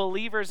people,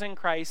 believers in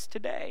Christ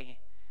today?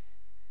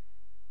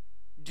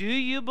 Do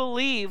you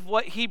believe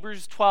what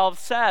Hebrews 12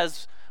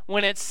 says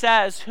when it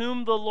says,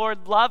 whom the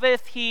Lord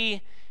loveth,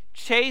 he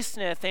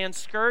chasteneth, and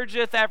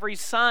scourgeth every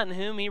son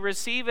whom he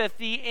receiveth?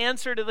 The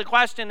answer to the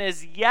question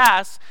is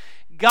yes.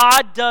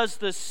 God does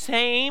the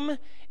same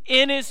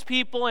in his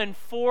people and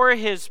for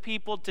his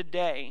people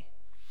today.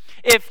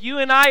 If you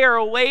and I are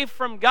away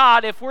from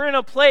God, if we're in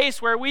a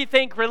place where we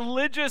think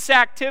religious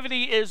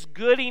activity is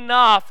good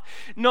enough,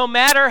 no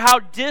matter how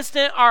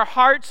distant our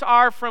hearts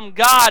are from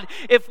God,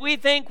 if we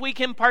think we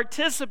can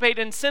participate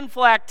in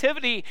sinful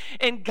activity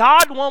and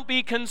God won't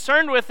be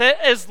concerned with it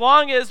as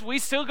long as we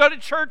still go to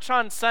church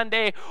on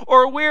Sunday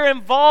or we're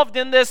involved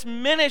in this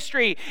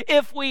ministry,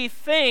 if we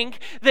think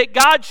that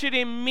God should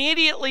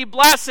immediately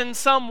bless in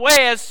some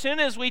way as soon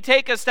as we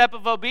take a step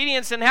of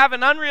obedience and have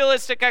an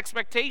unrealistic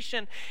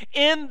expectation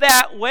in that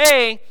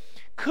way,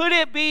 could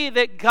it be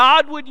that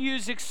God would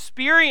use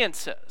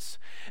experiences,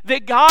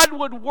 that God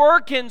would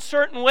work in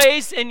certain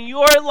ways in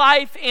your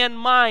life and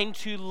mine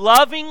to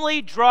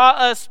lovingly draw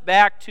us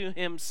back to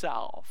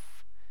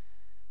himself?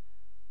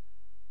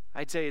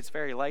 I'd say it's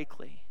very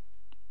likely.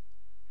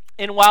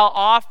 And while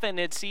often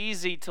it's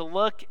easy to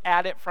look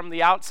at it from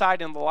the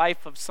outside in the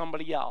life of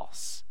somebody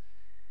else,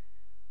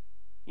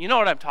 you know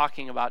what I'm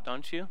talking about,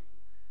 don't you?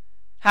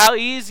 How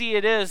easy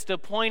it is to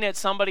point at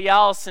somebody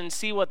else and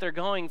see what they're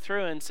going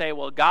through and say,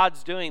 well,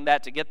 God's doing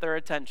that to get their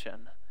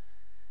attention.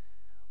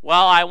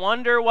 Well, I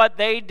wonder what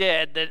they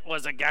did that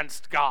was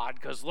against God,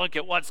 because look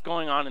at what's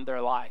going on in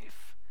their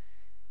life.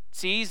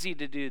 It's easy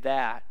to do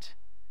that.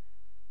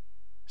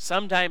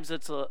 Sometimes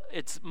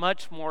it's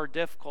much more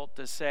difficult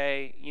to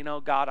say, you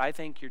know, God, I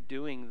think you're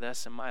doing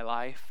this in my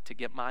life to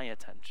get my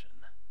attention.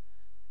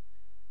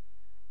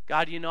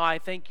 God, you know, I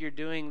think you're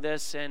doing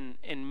this in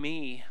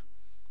me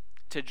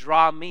to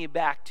draw me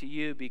back to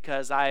you,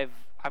 because I've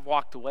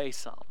walked away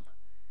some.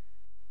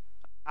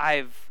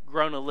 I've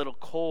grown a little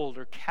cold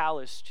or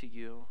callous to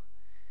you.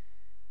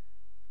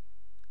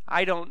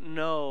 I don't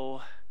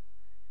know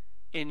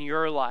in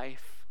your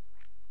life.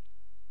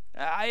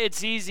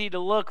 It's easy to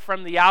look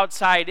from the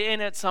outside in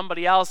at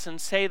somebody else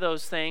and say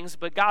those things,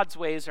 but God's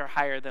ways are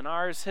higher than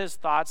ours, his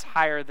thoughts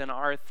higher than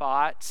our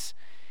thoughts.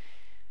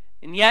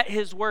 And yet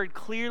his word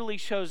clearly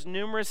shows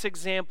numerous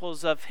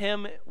examples of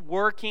him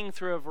working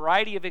through a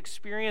variety of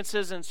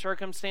experiences and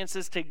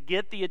circumstances to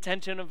get the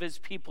attention of his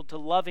people, to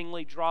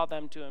lovingly draw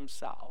them to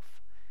himself.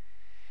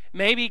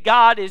 Maybe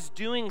God is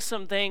doing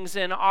some things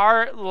in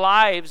our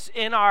lives,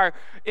 in our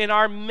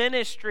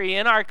ministry,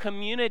 in our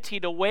community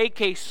to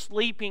wake a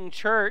sleeping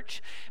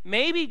church.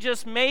 Maybe,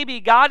 just maybe,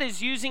 God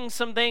is using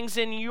some things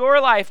in your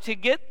life to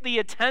get the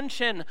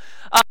attention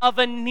of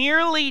a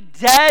nearly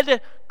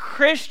dead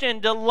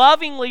Christian, to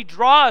lovingly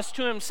draw us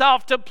to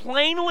himself, to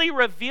plainly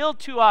reveal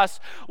to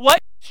us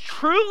what is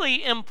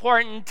truly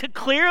important, to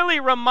clearly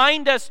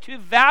remind us to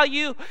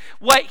value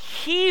what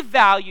he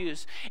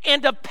values,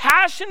 and to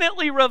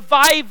passionately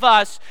revive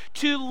us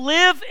to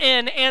live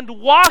in and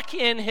walk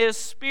in his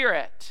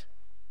Spirit.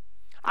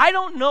 I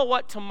don't know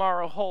what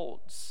tomorrow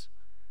holds,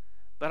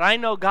 but I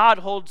know God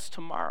holds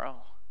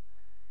tomorrow.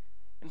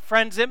 And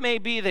friends, it may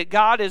be that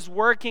God is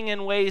working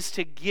in ways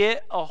to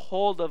get a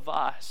hold of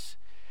us,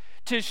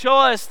 to show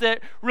us that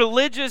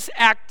religious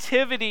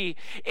activity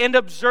and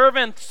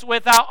observance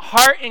without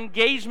heart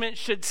engagement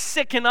should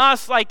sicken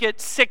us like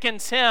it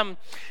sickens him,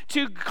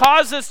 to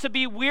cause us to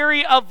be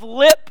weary of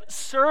lip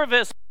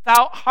service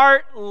without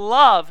heart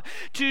love,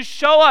 to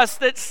show us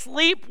that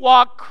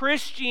sleepwalk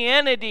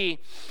Christianity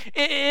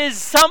is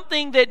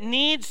something that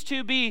needs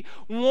to be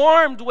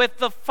warmed with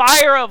the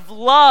fire of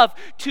love,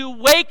 to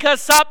wake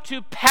us up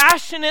to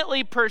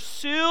passionately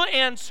pursue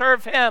and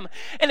serve Him.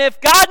 And if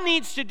God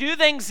needs to do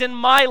things in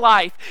my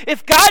life,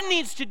 if God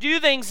needs to do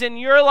things in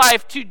your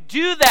life, to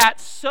do that,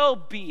 so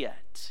be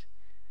it.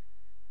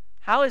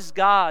 How is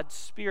God's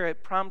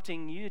Spirit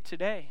prompting you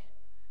today?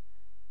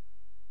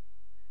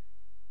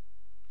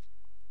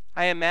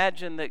 I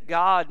imagine that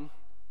God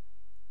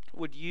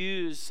would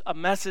use a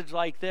message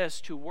like this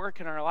to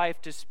work in our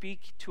life, to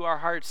speak to our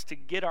hearts, to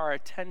get our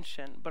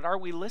attention. But are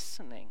we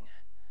listening?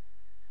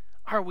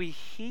 Are we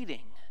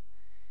heeding?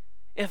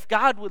 If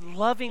God would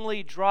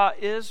lovingly draw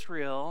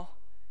Israel,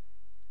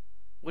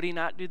 would He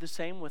not do the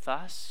same with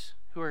us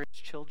who are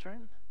His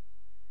children?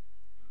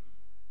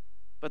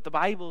 But the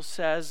Bible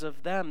says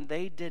of them,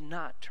 they did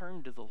not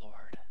turn to the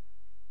Lord.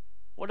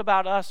 What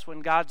about us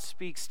when God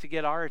speaks to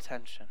get our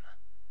attention?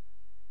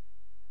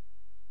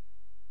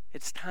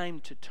 It's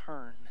time to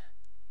turn.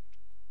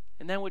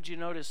 And then would you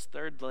notice,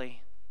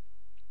 thirdly,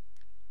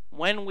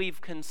 when we've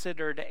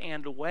considered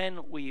and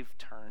when we've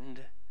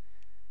turned,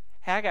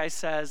 Haggai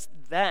says,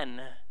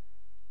 then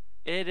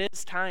it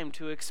is time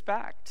to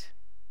expect.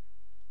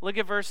 Look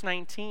at verse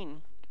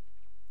 19.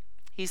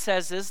 He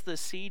says, is the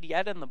seed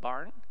yet in the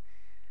barn?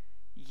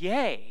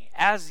 Yea,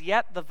 as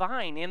yet the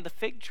vine and the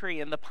fig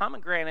tree and the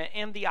pomegranate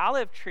and the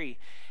olive tree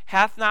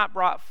hath not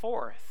brought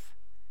forth.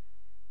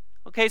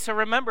 Okay, so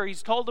remember,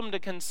 he's told them to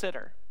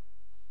consider.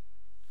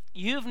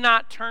 You've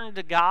not turned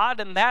to God,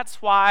 and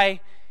that's why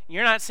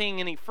you're not seeing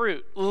any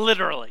fruit,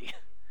 literally.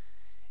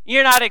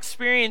 You're not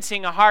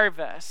experiencing a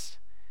harvest.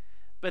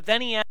 But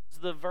then he ends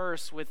the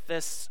verse with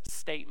this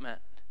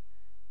statement,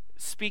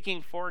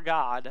 speaking for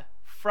God,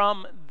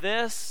 from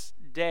this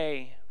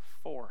day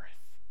forth,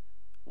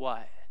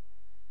 what?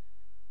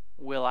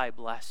 Will I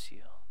bless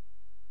you?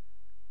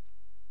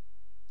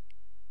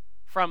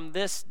 From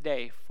this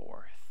day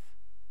forth,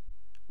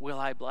 will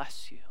I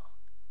bless you?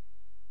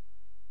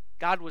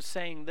 God was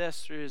saying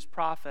this through His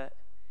prophet.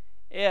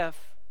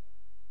 If,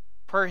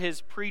 per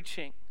His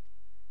preaching,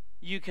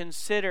 you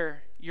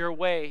consider your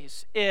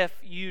ways, if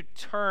you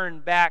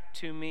turn back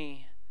to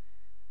me,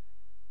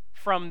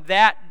 from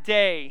that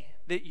day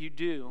that you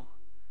do,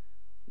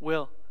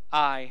 will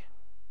I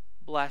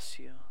bless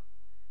you.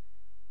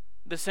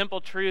 The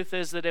simple truth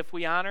is that if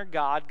we honor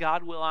God,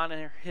 God will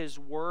honor His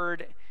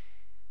word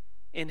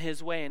in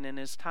His way and in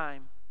His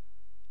time.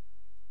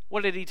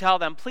 What did He tell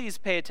them? Please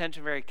pay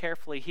attention very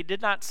carefully. He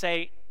did not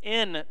say,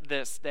 in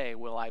this day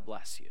will I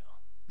bless you.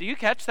 Do you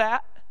catch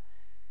that?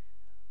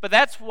 But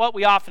that's what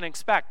we often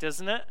expect,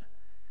 isn't it?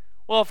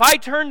 Well, if I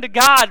turn to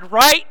God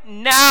right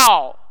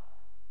now,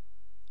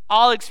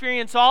 I'll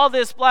experience all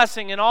this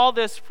blessing and all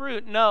this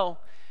fruit. No,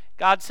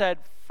 God said,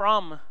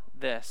 from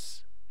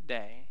this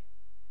day.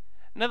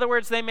 In other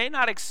words, they may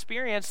not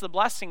experience the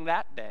blessing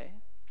that day.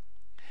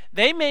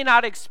 They may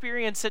not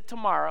experience it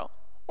tomorrow,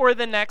 or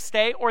the next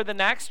day, or the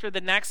next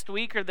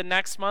week, or the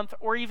next month,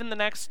 or even the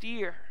next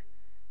year.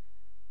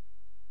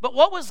 But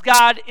what was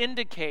God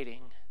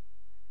indicating?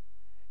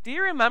 Do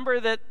you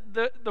remember that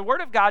the Word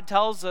of God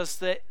tells us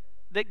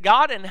that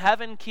God in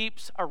heaven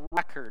keeps a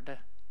record?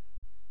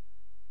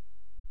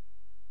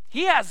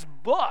 He has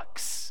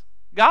books.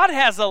 God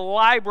has a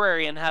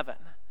library in heaven.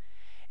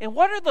 And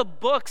what are the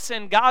books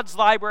in God's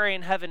library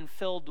in heaven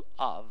filled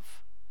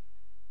of?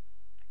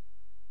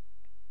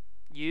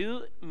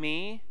 You,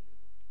 me,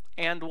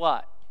 and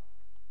what?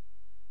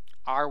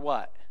 Our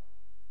what?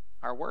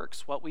 Our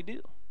works, what we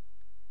do.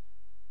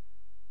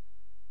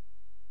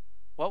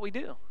 What we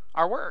do,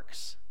 our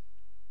works.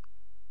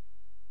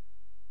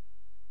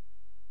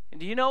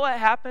 And do you know what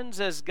happens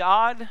as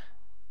God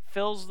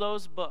fills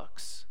those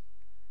books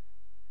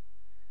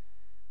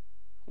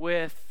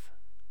with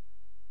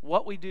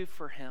what we do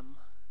for Him?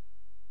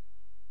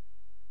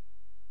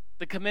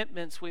 The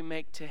commitments we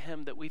make to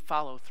Him that we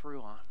follow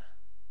through on.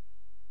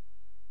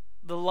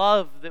 The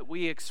love that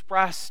we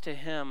express to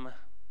Him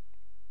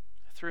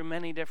through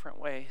many different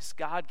ways.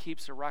 God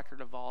keeps a record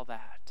of all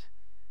that.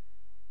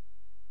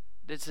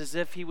 It's as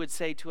if He would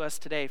say to us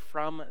today,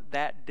 from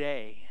that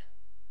day,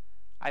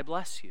 I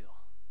bless you.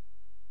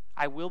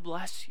 I will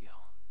bless you.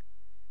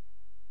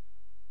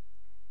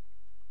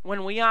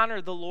 When we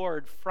honor the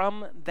Lord,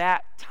 from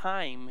that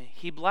time,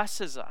 He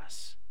blesses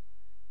us.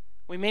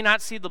 We may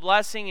not see the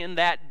blessing in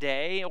that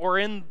day or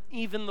in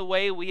even the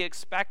way we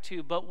expect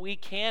to, but we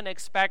can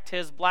expect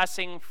His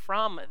blessing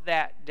from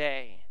that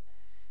day.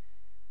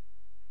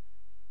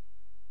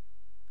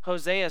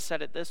 Hosea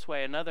said it this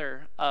way,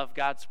 another of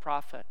God's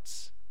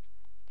prophets.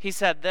 He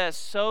said this,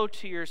 sow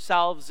to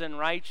yourselves in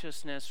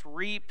righteousness,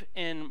 reap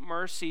in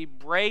mercy,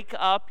 break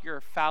up your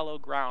fallow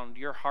ground,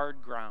 your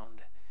hard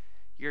ground,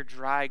 your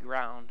dry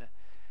ground.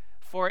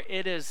 For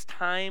it is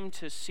time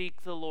to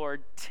seek the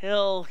Lord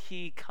till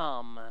He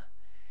come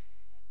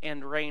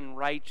and rain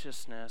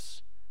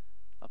righteousness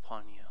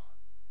upon you.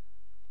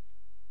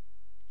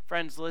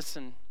 Friends,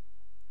 listen.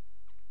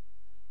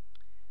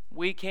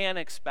 We can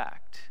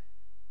expect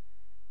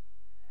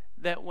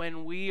that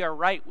when we are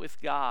right with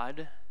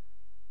God,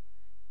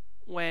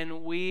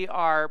 when we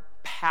are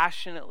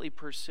passionately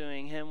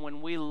pursuing Him,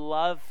 when we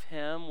love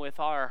Him with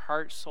all our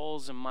heart,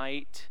 souls, and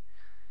might,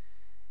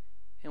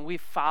 and we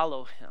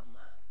follow Him,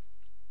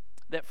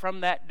 that from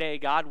that day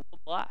God will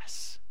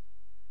bless,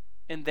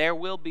 and there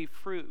will be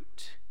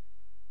fruit.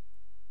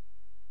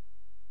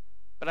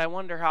 But I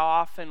wonder how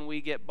often we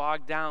get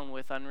bogged down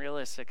with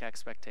unrealistic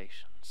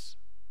expectations.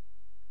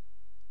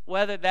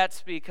 Whether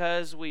that's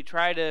because we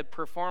try to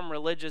perform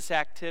religious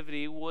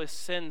activity with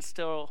sin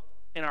still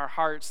in our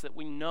hearts that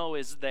we know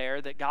is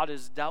there, that God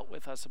has dealt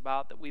with us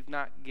about, that we've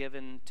not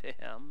given to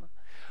Him.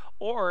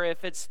 Or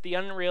if it's the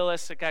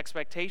unrealistic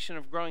expectation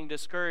of growing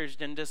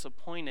discouraged and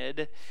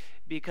disappointed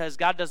because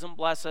God doesn't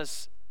bless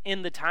us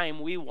in the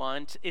time we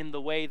want, in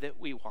the way that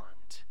we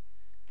want.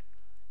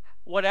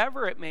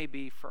 Whatever it may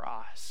be for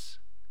us,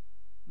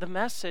 the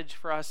message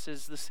for us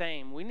is the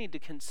same. We need to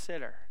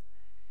consider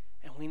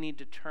and we need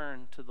to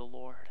turn to the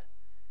Lord.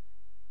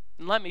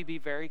 And let me be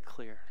very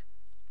clear.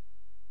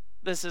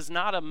 This is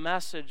not a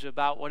message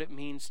about what it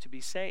means to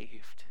be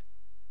saved.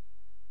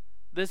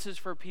 This is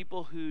for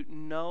people who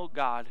know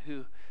God,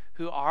 who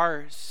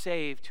are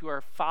saved, who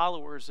are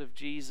followers of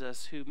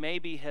Jesus, who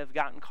maybe have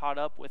gotten caught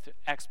up with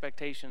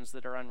expectations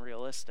that are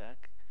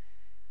unrealistic.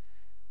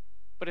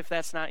 But if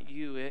that's not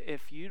you,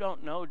 if you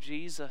don't know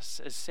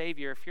Jesus as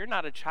Savior, if you're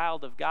not a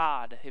child of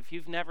God, if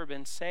you've never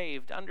been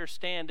saved,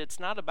 understand it's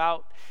not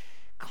about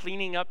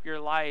cleaning up your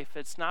life.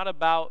 It's not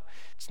about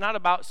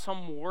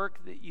some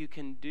work that you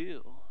can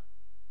do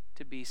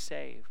to be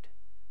saved.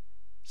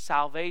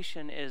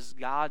 Salvation is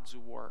God's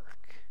work.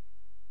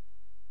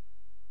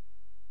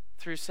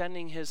 Through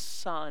sending His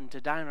Son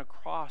to die on a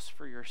cross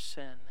for your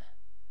sin.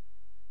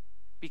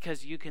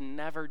 Because you can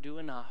never do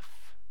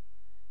enough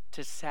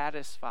to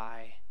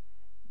satisfy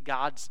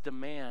God's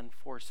demand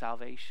for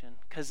salvation,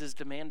 because His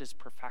demand is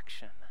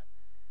perfection.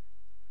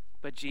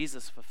 But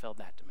Jesus fulfilled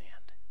that demand.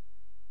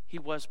 He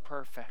was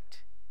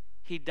perfect.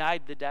 He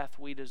died the death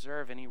we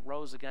deserve, and He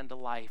rose again to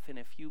life. And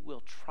if you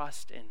will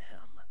trust in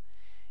Him,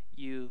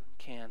 you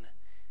can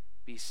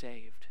be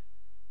saved.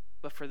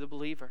 But for the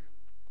believer,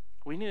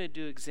 we need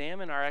to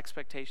examine our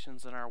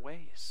expectations and our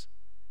ways.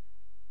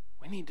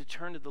 We need to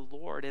turn to the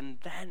Lord and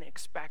then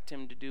expect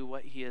Him to do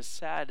what He has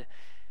said.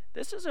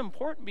 This is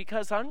important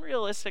because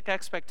unrealistic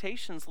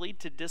expectations lead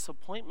to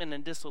disappointment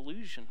and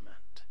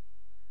disillusionment.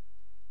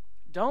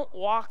 Don't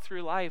walk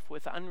through life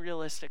with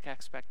unrealistic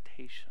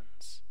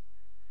expectations.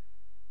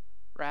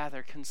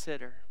 Rather,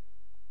 consider,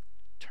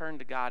 turn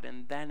to God,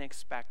 and then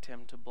expect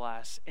Him to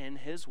bless in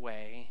His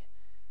way,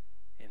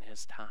 in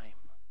His time.